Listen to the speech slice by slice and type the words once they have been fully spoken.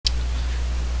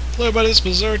Hello everybody, this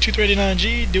is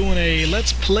Berserk2389G doing a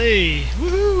Let's Play.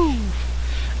 Woohoo!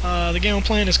 The game I'm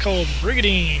playing is called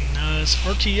Brigandine. It's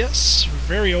RTS,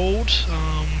 very old.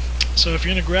 So if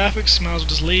you're into graphics, you might as well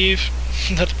just leave.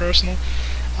 That's personal.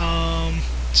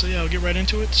 So yeah, I'll get right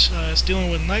into it. It's dealing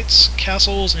with knights,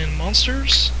 castles, and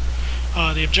monsters.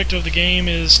 The objective of the game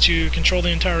is to control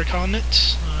the entire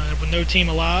continent with no team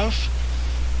alive.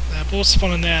 But what's the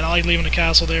fun in that? I like leaving a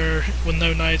castle there with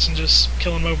no knights and just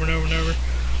killing them over and over and over.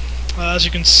 As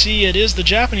you can see, it is the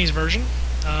Japanese version.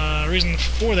 Reason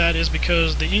for that is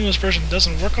because the English version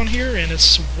doesn't work on here, and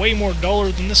it's way more duller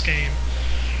than this game.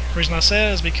 The reason I say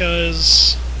that is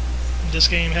because this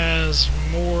game has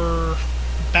more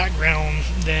background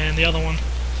than the other one.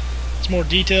 It's more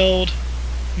detailed,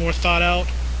 more thought out.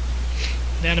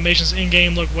 The animations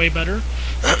in-game look way better.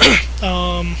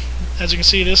 As you can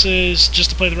see, this is just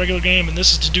to play the regular game, and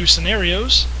this is to do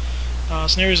scenarios.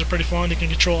 Scenarios are pretty fun. You can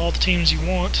control all the teams you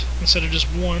want instead of just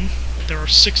one. There are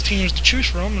 6 teams to choose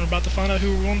from, and we're about to find out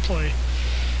who we're going to play.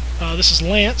 This is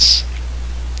Lance.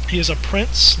 He is a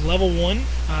prince, level 1,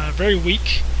 very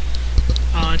weak,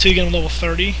 until you get him level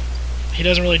 30. He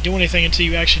doesn't really do anything until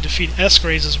you actually defeat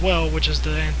S-Grays as well, which is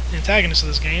the antagonist of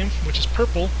this game, which is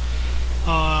purple.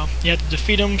 You have to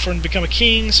defeat him for him to become a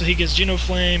king, so he gets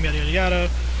Genoflame, yada yada yada.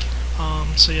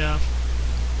 So yeah.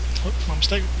 Oops, my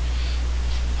mistake.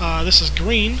 This is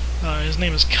green. His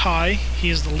name is Kai. He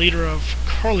is the leader of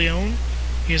Carleon.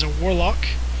 He is a warlock.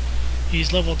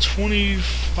 He's level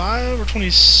 25 or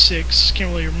 26. Can't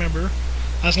really remember.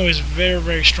 I just know he's very,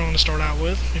 very strong to start out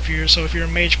with. If you're a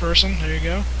mage person, there you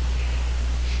go.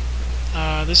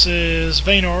 This is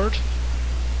Vaynard,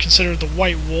 considered the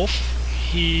White Wolf.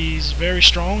 He's very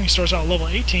strong. He starts out at level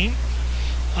 18.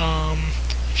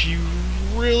 If you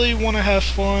really want to have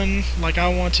fun, like I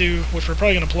want to, which we're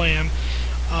probably going to play him,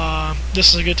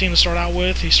 this is a good team to start out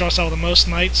with. He starts out with the most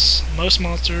knights, most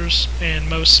monsters, and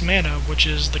most mana, which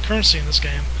is the currency in this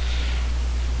game.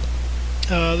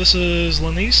 This is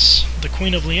Lanice, the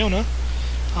Queen of Leona.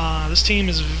 This team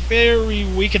is very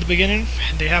weak at the beginning.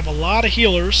 They have a lot of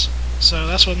healers, so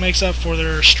that's what makes up for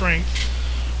their strength.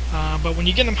 But when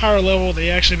you get them higher level, they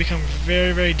actually become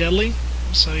very, very deadly.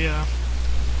 So yeah.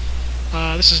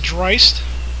 This is Dreist,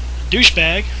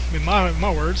 douchebag, in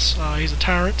my words. He's a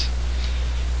tyrant.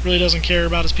 Really doesn't care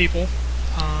about his people.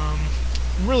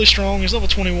 Really strong. He's level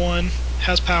 21.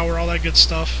 Has power, all that good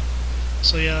stuff.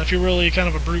 So yeah, if you're really kind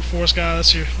of a brute force guy,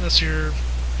 that's your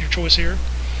choice here.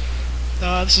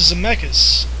 This is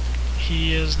Zemeckis.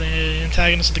 He is the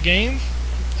antagonist of the game.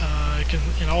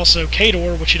 And also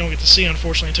Kador, which you don't get to see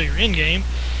unfortunately until you're in game.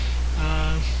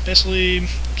 Basically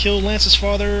killed Lance's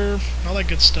father, all that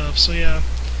good stuff. So yeah,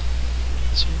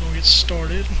 so we're gonna get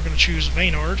started. We're gonna choose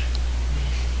Vaynard.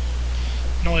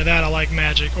 Not only that, I like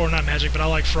magic, or not magic, but I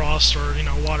like frost or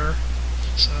water.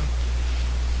 So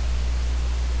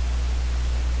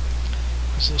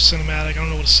it's a little cinematic. I don't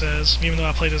know what it says, even though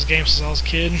I played this game since I was a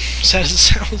kid. Sad as it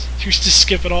sounds, you used to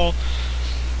skip it all.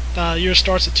 Year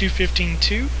starts at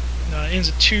 2:15:2. Ends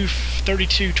at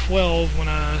 2:32:12 when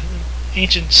a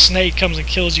ancient snake comes and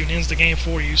kills you and ends the game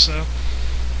for you. So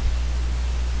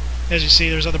as you see,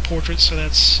 there's other portraits. So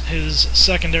that's his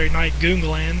secondary knight,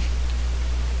 Gungalan,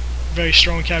 very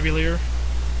strong cavalier,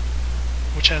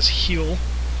 which has heal.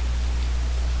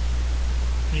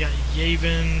 You got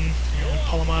Yavin and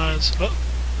Palomides. Oh,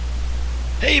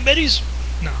 hey, Betty's.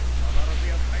 No,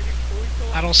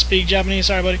 I don't speak Japanese.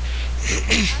 Sorry, buddy.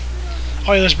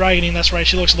 Oh yeah, there's Brigandine, that's right,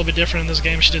 she looks a little bit different in this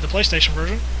game. She did the PlayStation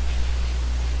version.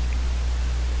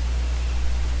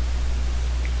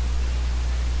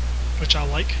 Which I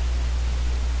like.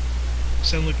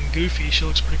 Instead of looking goofy, she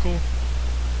looks pretty cool.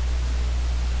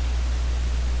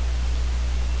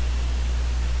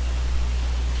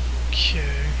 Okay.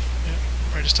 Yeah.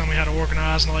 Probably just tell me how to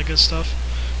organize and all that good stuff.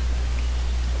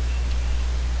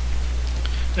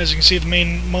 As you can see,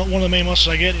 one of the main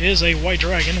monsters I get is a white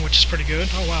dragon, which is pretty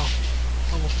good. Oh wow.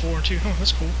 Level 4 and 2. Oh,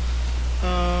 that's cool.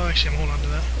 Actually, I'm holding on to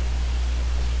that.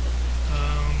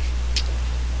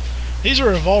 These are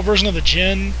an evolved version of the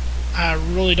Djinn. I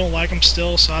really don't like them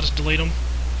still, so I just delete them.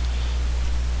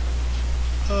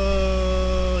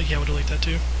 Yeah, we'll delete that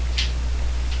too.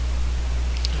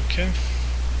 Okay.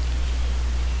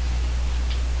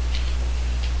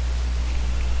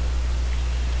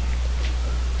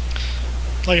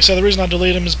 Like I said, the reason I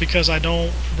delete them is because I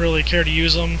don't really care to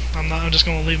use them. I'm just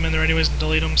going to leave them in there anyways and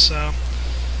delete them. So,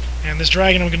 and this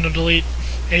dragon I'm going to delete.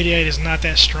 88 is not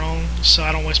that strong, so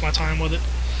I don't waste my time with it.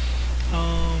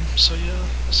 So yeah,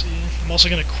 let's see. I'm also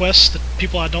going to quest the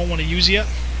people I don't want to use yet.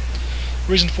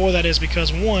 The reason for that is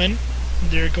because, one,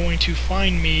 they're going to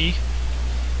find me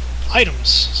items.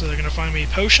 So they're going to find me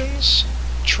potions,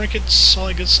 trinkets, all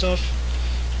that good stuff.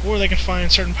 Or they can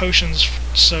find certain potions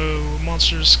so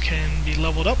monsters can be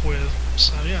leveled up with.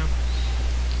 So yeah.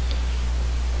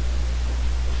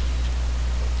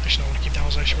 Actually, I want to keep that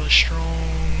one actually really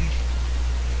strong.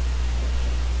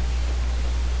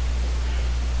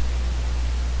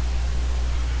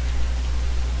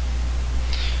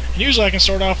 And usually I can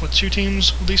start off with 2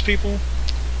 teams with these people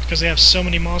because they have so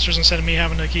many monsters instead of me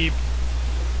having to keep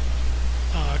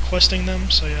questing them,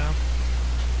 so yeah.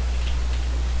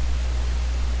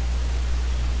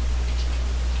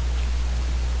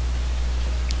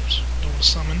 Oops, don't want to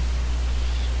summon.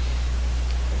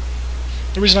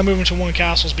 The reason I move into 1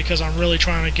 castle is because I'm really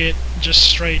trying to get just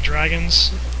straight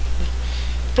dragons.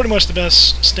 Pretty much the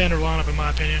best standard lineup in my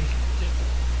opinion.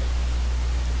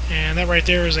 And that right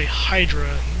there is a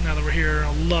Hydra, now that we're here.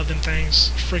 I love them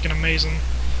things. Freaking amazing.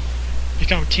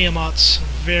 Become Tiamat's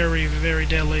very, very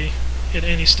deadly at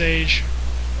any stage.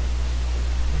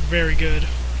 Very good.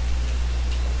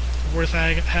 Worth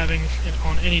having it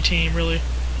on any team, really.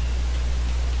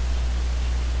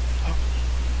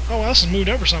 Oh, well, this has moved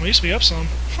over some. It used to be up some.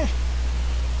 Huh.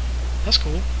 That's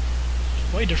cool.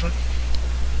 Way different.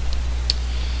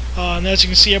 And as you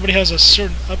can see, everybody has a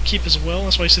certain upkeep as well.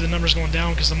 That's why you see the numbers going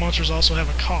down, because the monsters also have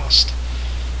a cost.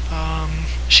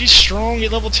 She's strong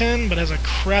at level 10, but has a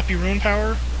crappy rune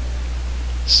power.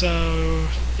 So,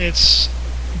 it's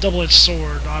double-edged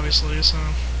sword, obviously. So,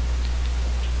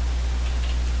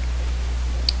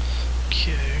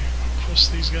 okay,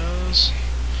 quest these guys.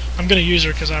 I'm gonna use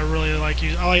her because I really like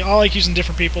I like using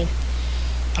different people.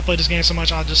 I played this game so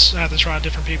much, I just have to try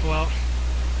different people out,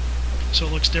 so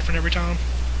it looks different every time.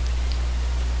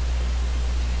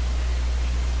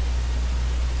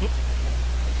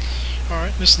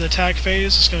 Alright, this is the attack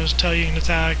phase. It's going to tell you can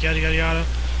attack, yada yada yada.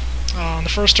 On the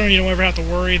first turn, you don't ever have to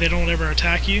worry. They don't ever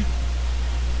attack you.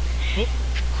 Oh,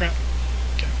 crap.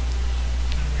 Okay.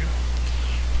 There we go.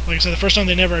 Like I said, the first time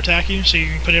they never attack you, so you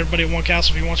can put everybody in 1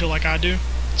 castle if you want to, like I do.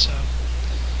 So,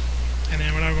 and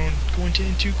then we're now going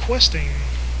into questing.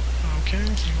 Okay, hang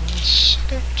on 1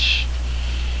 second.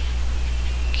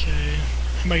 Okay,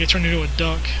 he might get turned into a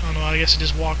duck. I don't know, I guess he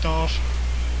just walked off.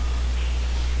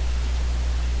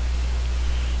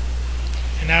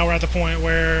 And now we're at the point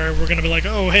where we're going to be like,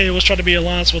 oh, hey, let's try to be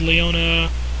alliance with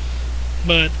Leona,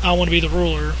 but I want to be the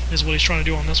ruler, is what he's trying to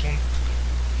do on this one.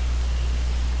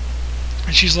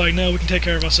 And she's like, no, we can take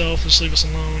care of ourselves, just leave us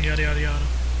alone, yada yada yada.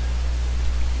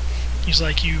 He's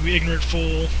like, you ignorant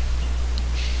fool.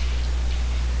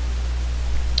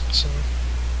 So,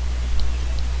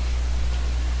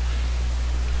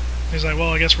 he's like,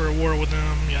 well, I guess we're at war with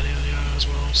them, yada yada yada as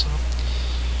well, so.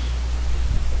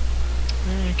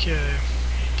 Okay.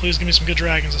 Please give me some good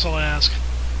dragons, that's all I ask.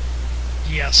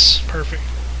 Yes, perfect.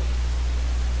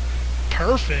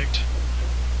 Perfect?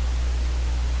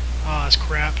 Ah, that's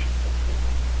crap.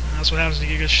 That's what happens to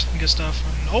get good stuff.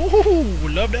 Oh,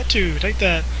 love that too. Take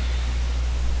that.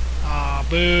 Ah,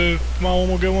 boo. Come on, one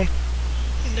more good one.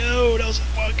 No, that was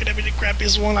gonna be the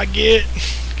crappiest one I get.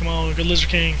 Come on, good Lizard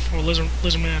King or Lizard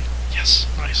Man. Yes,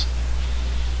 nice.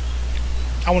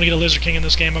 I want to get a Lizard King in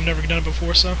this game. I've never done it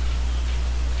before, so.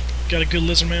 Got a good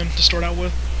Lizard Man to start out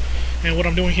with. And what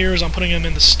I'm doing here is I'm putting them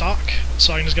in the stock,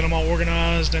 so I can just get them all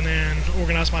organized and then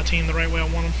organize my team the right way I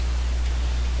want them.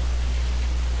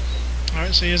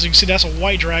 Alright, so as you can see, that's a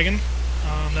white dragon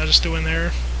that I just threw in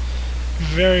there.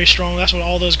 Very strong. That's what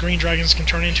all those green dragons can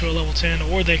turn into at level 10,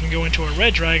 or they can go into a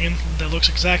red dragon that looks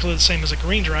exactly the same as a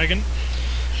green dragon,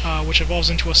 which evolves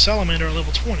into a salamander at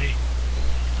level 20.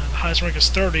 The highest rank is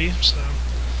 30, so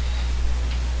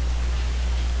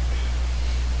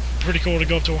pretty cool to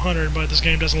go up to 100, but this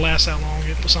game doesn't last that long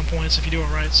at some points if you do it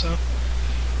right, so.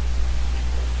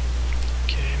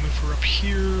 Okay, move her up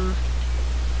here.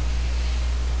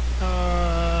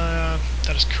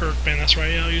 That is Kirkman, that's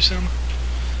right, yeah, I'll use him.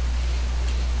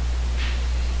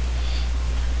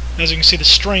 As you can see, the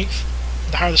strength,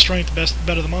 the higher the strength, the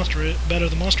better the monster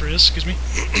is, excuse me.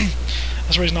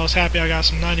 That's the reason I was happy I got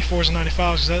some 94s and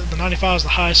 95s, because the 95 is the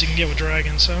highest you can get with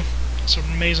dragons, so it's an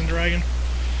amazing dragon.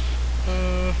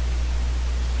 I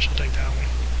should take that one.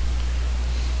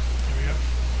 There we go.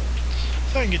 I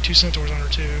thought I can get 2 centaurs on her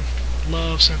too.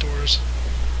 Love centaurs.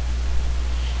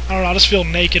 I don't know, I just feel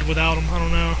naked without them. I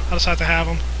don't know. I just have to have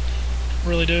them.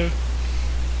 Really do.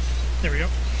 There we go.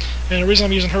 And the reason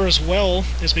I'm using her as well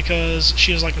is because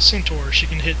she is like a centaur. She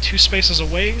can hit 2 spaces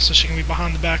away, so she can be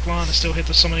behind the back line and still hit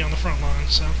somebody on the front line.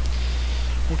 So,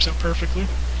 works out perfectly.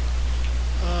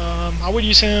 I would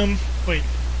use him. Wait.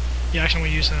 Yeah, actually I'm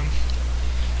going to use him.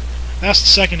 That's the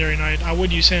secondary knight. I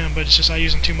would use him, but it's just I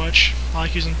use him too much. I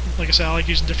like using, like I said, I like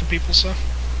using different people, so.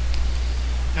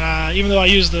 Even though I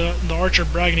use the archer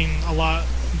Brigandine a lot,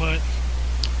 but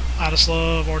I just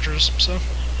love archers, so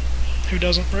who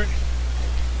doesn't, right?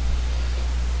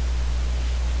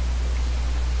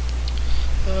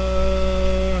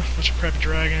 Bunch of crappy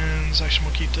dragons. Actually,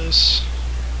 we'll keep this.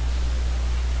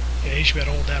 Yeah, he should be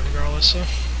able to hold that regardless, so.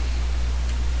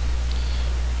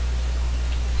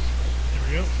 There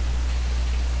we go.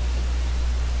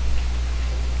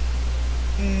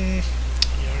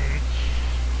 Yeah.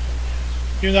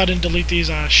 Even though I didn't delete these,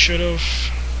 I should have.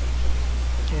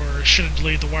 Or should have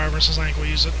deleted the wyvern since I ain't going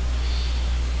to use it.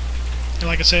 And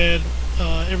like I said,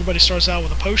 everybody starts out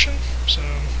with a potion, so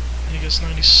I think it's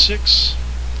 96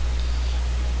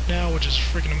 now, which is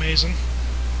freaking amazing.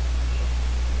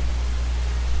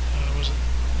 Was it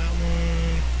that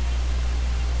one?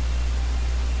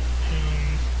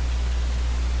 Him.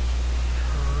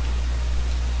 Her.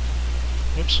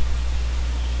 Whoops.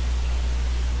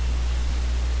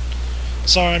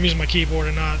 Sorry, I'm using my keyboard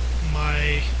and not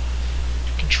my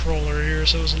controller here,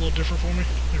 so it was a little different for me.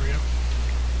 There we go.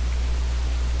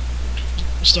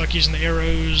 I'm stuck using the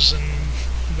arrows and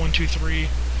 1, 2, 3.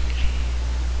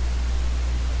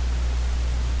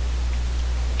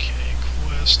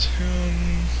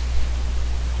 Him.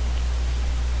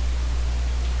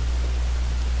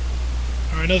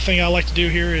 Alright, another thing I like to do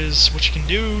here is what you can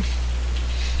do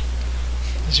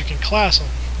is you can class them.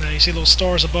 Now you see those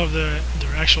stars above their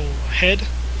actual head?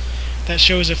 That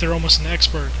shows if they're almost an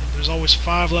expert. There's always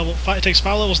 5 levels. It takes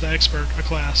 5 levels to expert a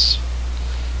class.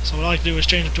 So what I like to do is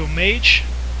change him to a mage.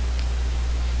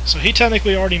 So he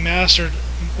technically already mastered.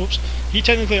 Whoops. He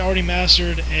technically already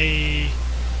mastered a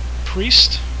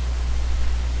priest.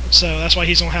 So that's why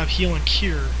he's going to have heal and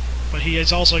cure. But he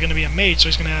is also going to be a mage, so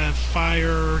he's going to have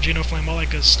fire, genoflame, all that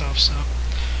good stuff. So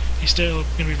he's still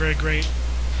going to be very great.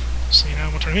 So I'm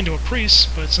going to turn him into a priest,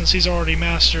 but since he's already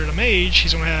mastered a mage,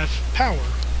 he's going to have power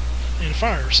and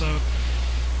fire. So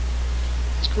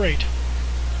it's great.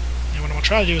 And what I'm going to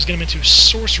try to do is get him into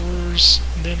sorcerers,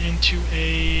 and then into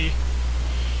a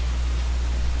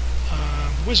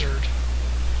wizard.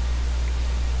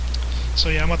 So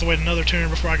yeah, I'm about to wait another turn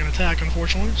before I can attack,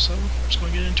 unfortunately, so I'm just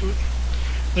going to get into it.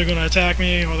 They're going to attack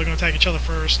me, or they're going to attack each other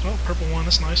first. Oh, purple one,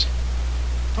 that's nice.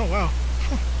 Oh, wow.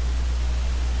 Huh.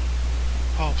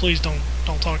 Oh, please don't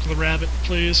talk to the rabbit,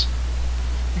 please.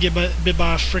 Get bit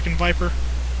by a freaking viper.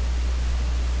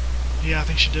 Yeah, I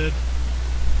think she did.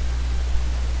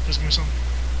 Just give me some.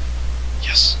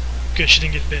 Yes. Good, she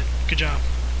didn't get bit. Good job.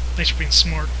 Thanks for being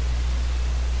smart.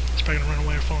 She's probably going to run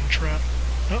away or fall in a trap.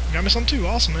 Oh, got me some too.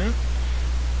 Awesome, man.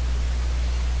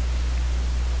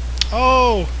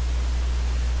 Oh!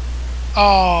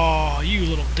 Oh, you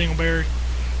little dingleberry.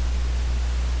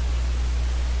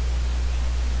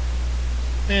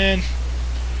 Man,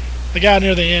 the guy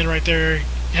near the end right there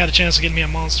had a chance to get me a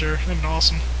monster. That'd been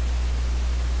awesome.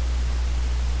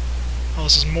 Oh,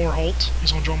 this is Morholt.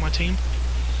 He's gonna join my team.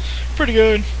 Pretty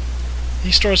good.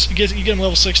 He starts. You get him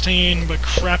level 16, but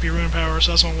crappy rune power,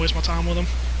 so that's why I won't waste my time with him.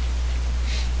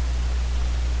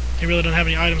 He really doesn't have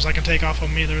any items I can take off of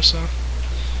him either, so.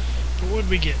 But what did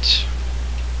we get?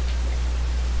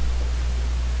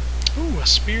 Ooh, a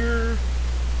spear.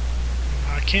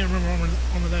 I can't remember what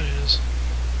armor that is.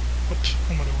 Whoops,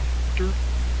 what am I doing?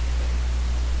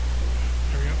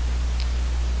 There we go.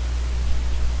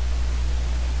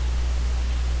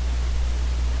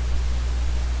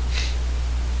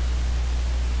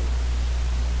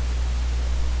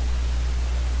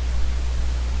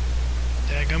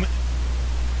 Dadgummit.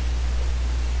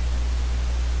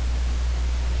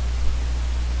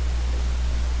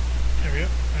 There we go.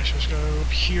 Actually, let's go up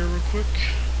here real quick.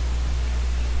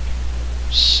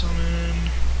 Summon.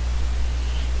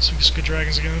 Some good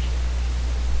dragons again.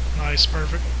 Nice,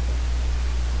 perfect.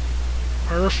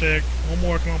 Perfect. One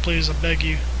more, come on, please, I beg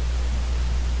you.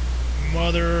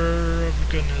 Mother of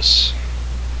goodness.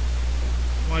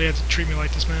 Why do you have to treat me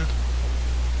like this, man?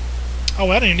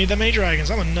 Oh, I didn't even need that many dragons.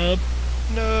 I'm a nub.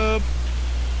 Nub.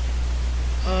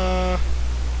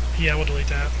 Yeah, we'll delete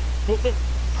that. Oh, no.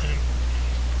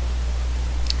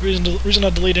 Reason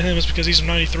I deleted him is because he's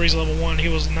 93, he's level 1, he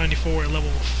was 94 at level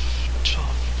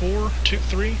 4, 2,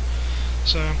 3,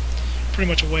 so pretty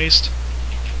much a waste.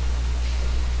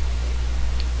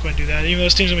 Go ahead and do that, even though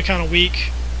this team's going to be kind of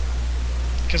weak,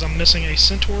 because I'm missing a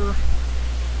centaur.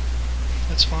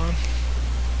 That's fine.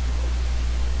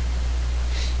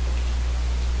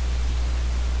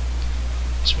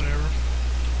 It's whatever.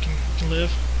 Can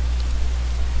live.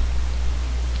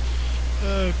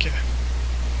 Okay.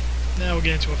 Now we'll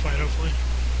get into a fight, hopefully.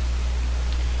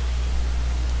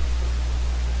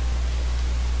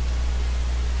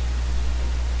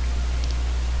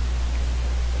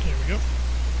 There we go.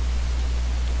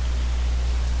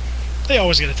 They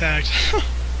always get attacked.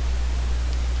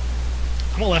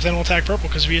 I'm gonna let them attack purple,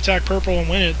 because if you attack purple and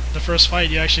win it, the first fight,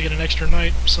 you actually get an extra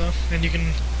knight. So, and you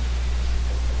can,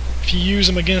 if you use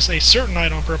him against a certain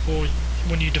knight on purple,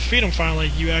 when you defeat him finally,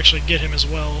 you actually get him as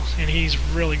well, and he's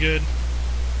really good.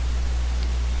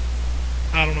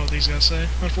 I don't know what these guys say,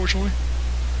 unfortunately.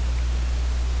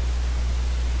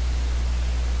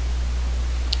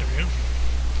 There we go.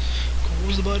 Cool. What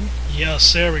was the button?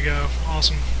 Yes, there we go.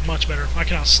 Awesome. Much better. I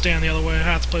cannot stand the other way. I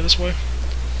have to play this way.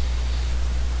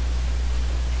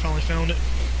 Finally found it.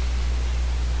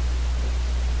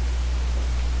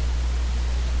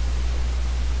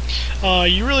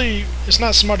 It's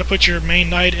not smart to put your main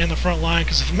knight in the front line,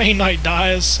 because if the main knight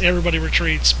dies, everybody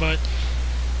retreats, but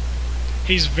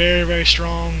he's very, very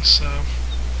strong, so.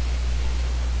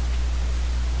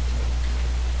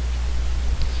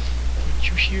 Put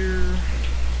you here.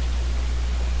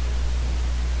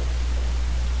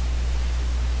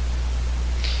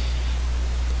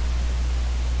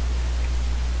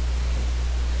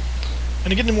 And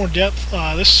to get into more depth,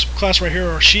 this class right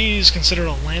here, she's considered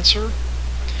a Lancer.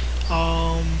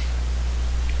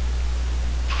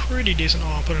 Pretty decent. Oh,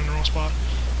 I put it in the wrong spot.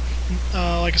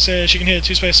 Like I said, she can hit it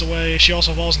 2 spaces away. She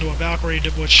also evolves into a Valkyrie,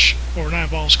 or not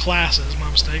evolves, classes,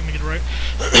 my mistake, let me get it right.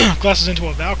 Classes into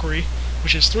a Valkyrie,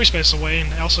 which is 3 spaces away,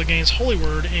 and also gains Holy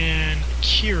Word and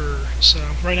Cure.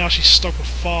 So, right now she's stuck with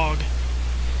Fog.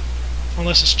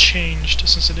 Unless it's changed,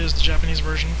 since it is the Japanese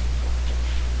version.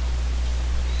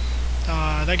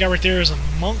 That guy right there is a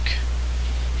monk.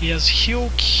 He has heal,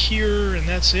 cure, and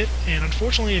that's it. And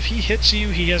unfortunately, if he hits you,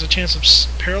 he has a chance of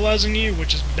paralyzing you,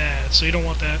 which is bad. So you don't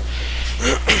want that.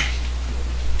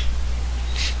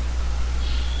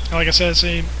 Like I said,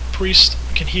 say priest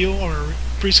can heal, or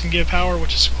priest can give power,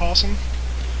 which is awesome.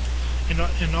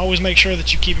 And always make sure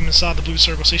that you keep him inside the blue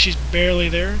circle. See, she's barely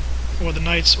there, or the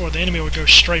knights or the enemy would go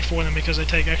straight for them because they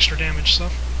take extra damage. So.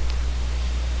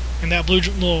 And that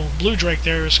little blue drake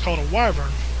there is called a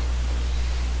wyvern.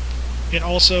 It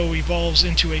also evolves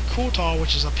into a Kultal,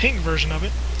 which is a pink version of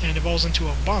it, and evolves into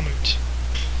a Bamut,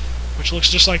 which looks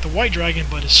just like the white dragon,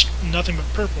 but is nothing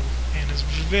but purple, and is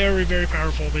very, very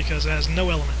powerful because it has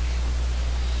no element.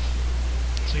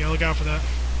 So you gotta look out for that.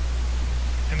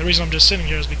 And the reason I'm just sitting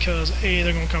here is because, A,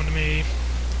 they're gonna come to me,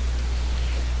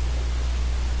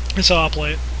 and so I'll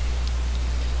play it.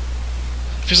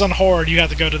 If it's on hard, you have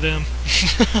to go to them.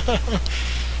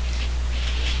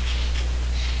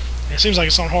 It seems like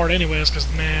it's on hard anyways, because,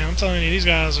 man, I'm telling you, these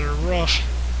guys are rough.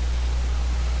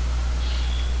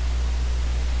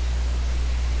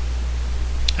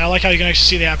 I like how you can actually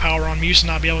see they have power on. You used to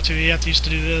not be able to. You have to used to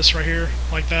do this right here,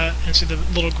 like that, and see the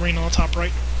little green on the top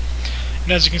right.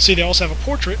 And as you can see, they also have a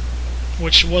portrait,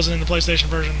 which wasn't in the PlayStation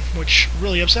version, which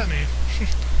really upset me.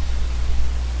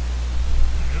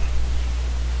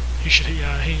 He should,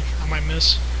 yeah, I might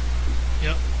miss.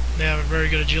 Yep, they have a very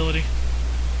good agility.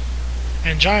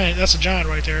 And giant, that's a giant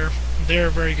right there.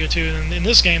 They're very good too. And in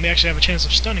this game, they actually have a chance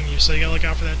of stunning you, so you gotta look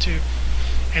out for that too.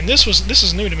 And this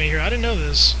is new to me here. I didn't know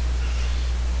this.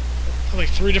 Like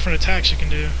 3 different attacks you can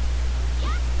do.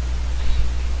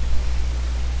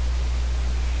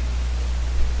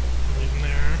 Leave him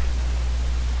there.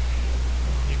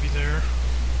 You be there.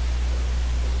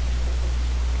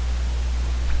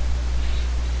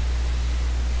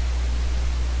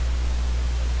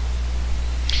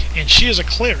 And she is a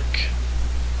cleric.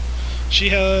 She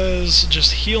has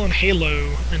just heal and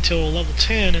halo until level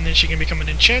 10, and then she can become an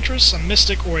enchantress, a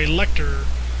mystic, or a lector.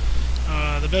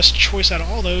 The best choice out of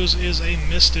all those is a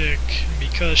mystic,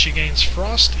 because she gains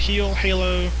frost, heal,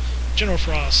 halo, general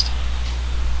frost.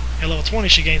 At level 20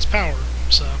 she gains power,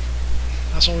 so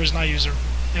that's the only reason I use her.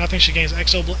 And I think she gains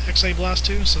XA blast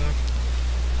too, so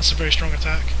that's a very strong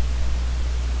attack.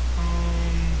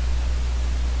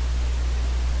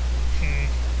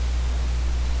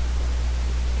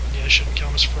 Yeah, I shouldn't kill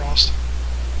him as frost.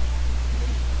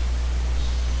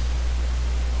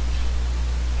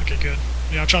 Okay, good.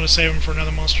 Yeah, I'm trying to save him for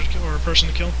another monster to kill, or a person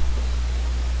to kill.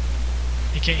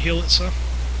 He can't heal it, so.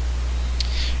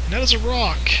 And that is a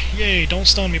rock. Yay, don't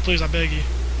stun me, please, I beg you.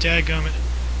 Dadgummit.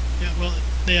 Yeah, well,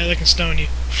 yeah, they can stone you.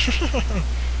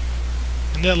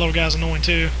 And that little guy's annoying,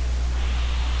 too.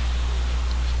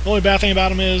 The only bad thing about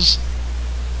them is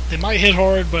they might hit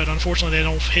hard, but unfortunately they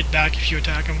don't hit back if you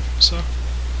attack them, so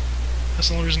that's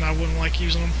the only reason I wouldn't like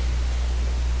using them.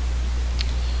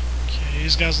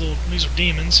 These guys, these are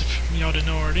demons, if y'all didn't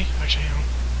know already. Actually, hang on.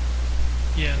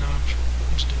 Yeah, no,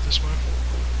 I'll just do it this way.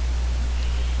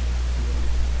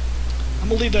 I'm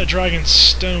gonna leave that dragon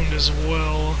stoned as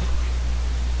well,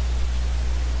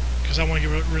 because I want to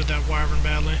get rid of that wyvern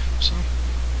badly, so.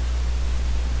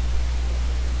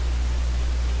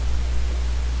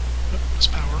 This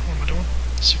power. What am I doing?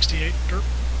 68 dirt.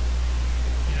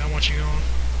 Yeah, I want you going.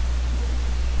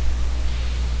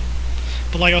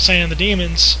 But like I was saying, the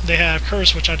demons, they have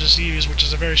curse, which I just used, which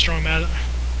is a very strong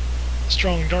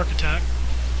dark attack,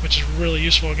 which is really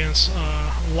useful against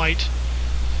light.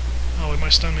 Oh, it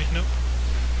might stun me. Nope.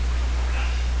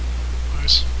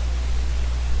 Nice.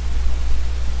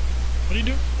 What do you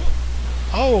do?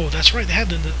 Oh, that's right. They had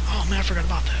the. Oh man, I forgot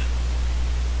about that.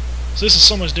 So this is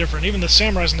so much different. Even the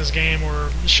samurais in this game, or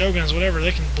the shoguns, whatever,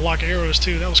 they can block arrows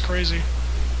too. That was crazy.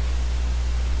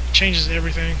 It changes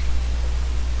everything.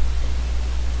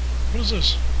 What is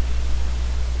this?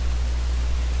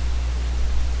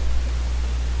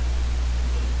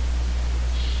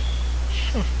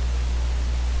 Huh.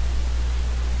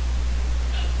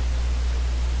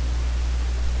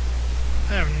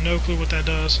 I have no clue what that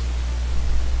does.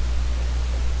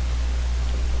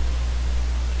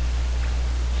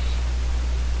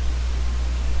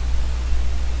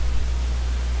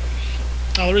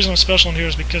 Oh, the reason I'm special in here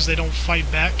is because they don't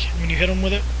fight back when you hit them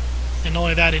with it. And not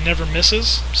only that, it never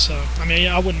misses. So, I mean,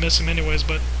 I wouldn't miss him anyways,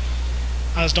 but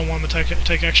I just don't want him to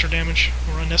take extra damage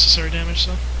or unnecessary damage.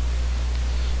 So,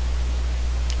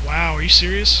 wow, are you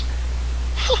serious?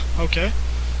 Okay.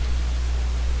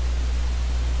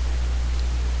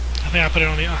 I think I put it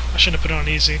on the. I shouldn't have put it on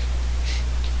easy.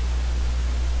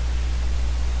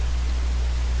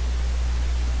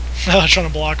 I'm trying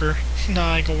to block her.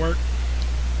 Nah, ain't gonna work.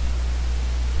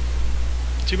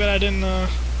 Too bad I didn't.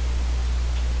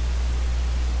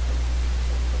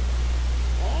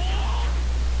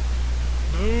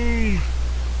 Boom!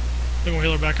 They're gonna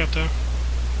heal her back up though.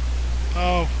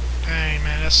 Oh, dang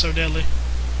man, that's so deadly.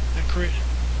 That crit.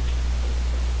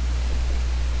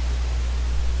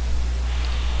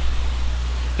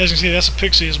 As you can see, that's a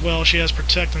pixie as well. She has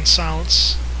protect and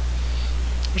silence,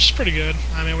 which is pretty good.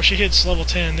 I mean, when she hits level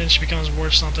 10, then she becomes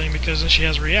worth something because then she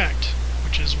has react,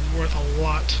 which is worth a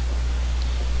lot.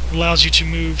 It allows you to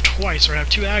move twice or have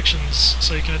two actions,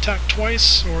 so you can attack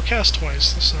twice or cast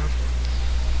twice. So.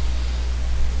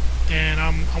 And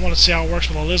I want to see how it works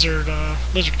with a lizard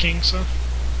king. So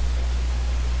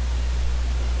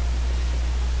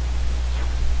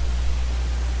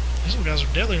these little guys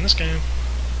are deadly in this game.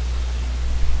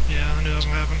 Yeah, I knew that was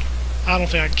gonna happen. I don't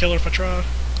think I could kill her if I tried.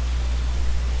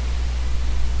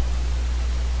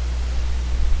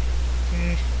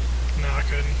 No, I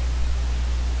couldn't.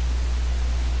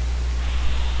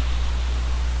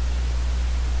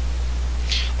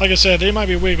 Like I said, they might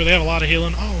be weak, but they have a lot of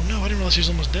healing. Oh no, I didn't realize he was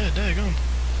almost dead. Daggone.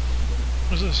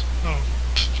 What is this? Oh.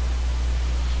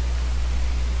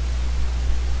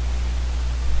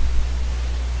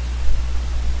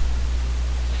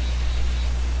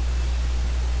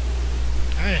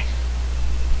 Dang.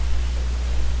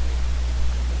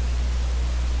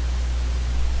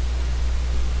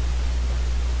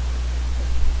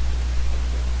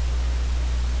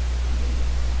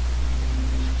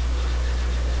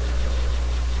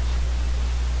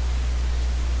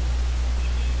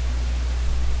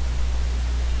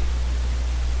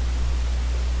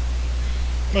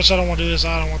 Much I don't want to do this,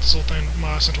 I don't want this little thing,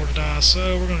 my centaur, to die,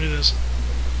 so we're going to do this.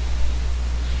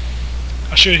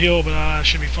 I should heal, but it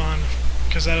should be fun,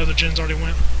 because that other gen's already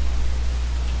went.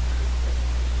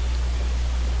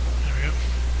 There we go.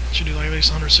 Should do like at least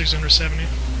 160, 170.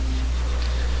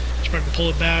 Should probably pull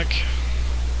it back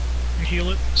and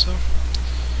heal it, so.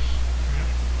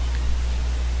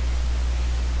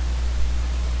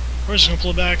 We're just going to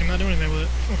pull it back and not do anything with it.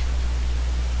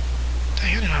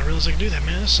 Dang, I did not realize I could do that,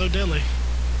 man. It's so deadly.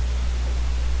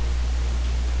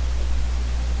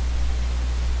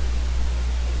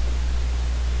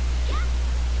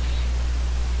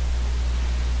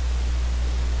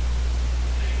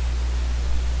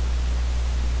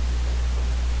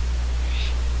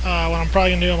 What I'm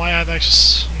probably going to do, I might have to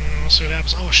actually... let's see what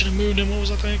happens. Oh, I should have moved him. What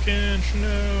was I thinking?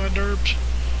 No, I derped.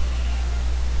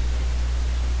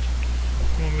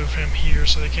 I'm going to move him here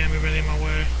so they can't move anything my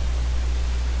way.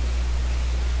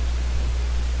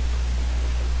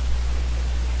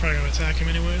 Probably going to attack him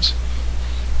anyways.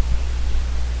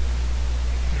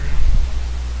 There we go.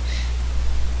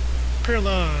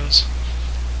 Paralyze.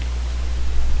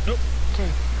 Nope. Cool.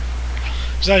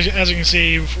 So as you can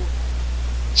see,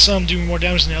 some do more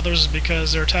damage than the others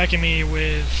because they're attacking me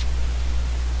with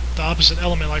the opposite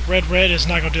element. Like red is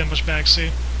not going to do that much back,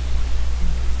 see?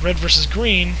 Red versus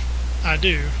green, I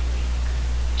do.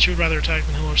 She would rather attack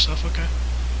than heal herself, okay.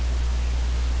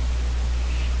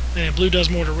 And blue does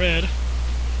more to red.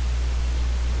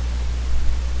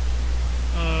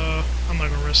 I'm not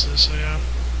going to risk this, so yeah.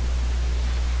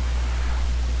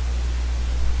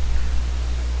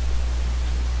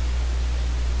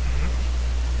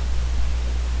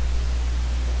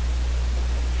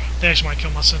 They actually might kill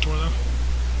my centaur though.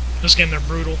 This game they're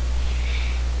brutal.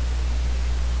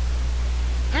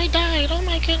 I died. Oh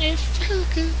my goodness. So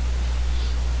good.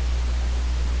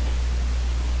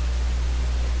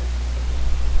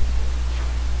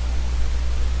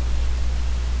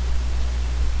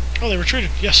 Oh, they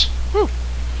retreated. Yes. Woo.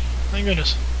 Thank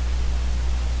goodness.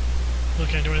 Well,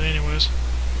 can't do anything anyways.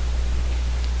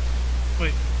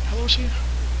 Wait. Hello, is he?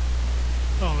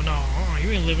 Oh no.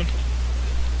 You ain't living.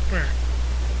 Where?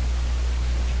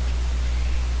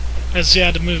 As I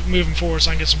had to move him forward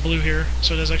so I can get some blue here,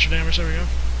 so it does extra damage. There we go.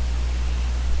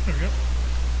 There we go.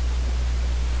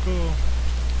 Cool.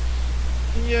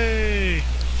 Yay!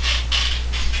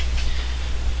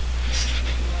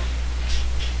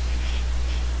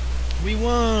 We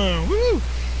won! Woo!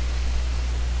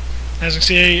 As you can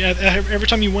see, every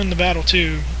time you win the battle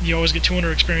too, you always get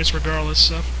 200 experience regardless.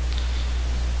 So,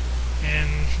 and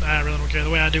I really don't care. The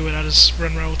way I do it, I just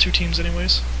run around with 2 teams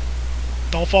anyways.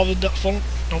 Don't fall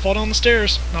down the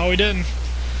stairs. No, we didn't.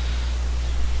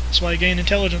 That's why you gain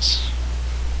intelligence.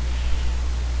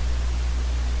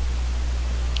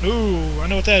 Ooh, I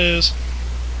know what that is.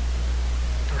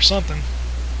 Or something.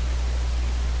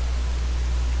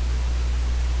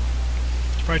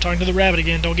 He's probably talking to the rabbit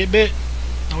again. Don't get bit.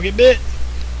 Don't get bit.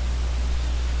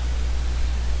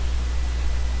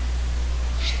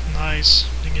 Nice.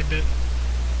 Didn't get bit.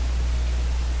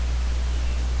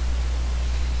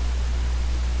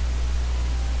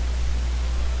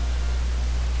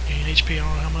 HP, I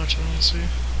don't know how much, let's see.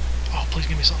 Oh, please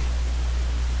give me something.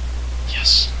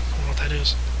 Yes, I don't know what that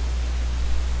is.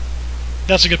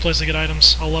 That's a good place to get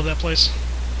items. I love that place.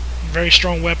 Very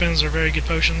strong weapons or very good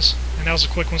potions. And that was a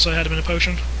quick one, so it had to be a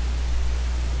potion.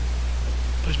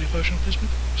 Please be a potion, please be a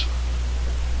potion.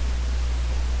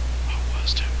 Oh, it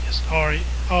was too, yes. Alright.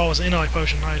 Oh, it was an inallied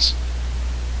potion, nice.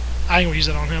 I ain't gonna use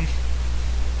that on him.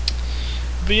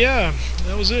 But yeah,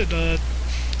 that was it.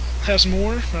 Have some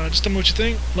more. Just tell me what you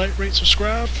think. Like, rate,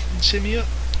 subscribe. Just hit me up.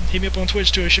 Hit me up on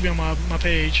Twitch too. It should be on my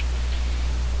page.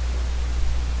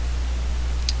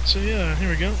 So yeah, here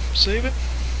we go. Save it.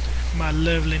 My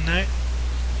lovely night.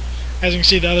 As you can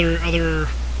see, the other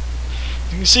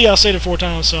you can see I saved it 4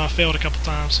 times, so I failed a couple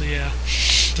times. So yeah,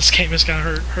 this game is kind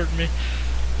of hurting me.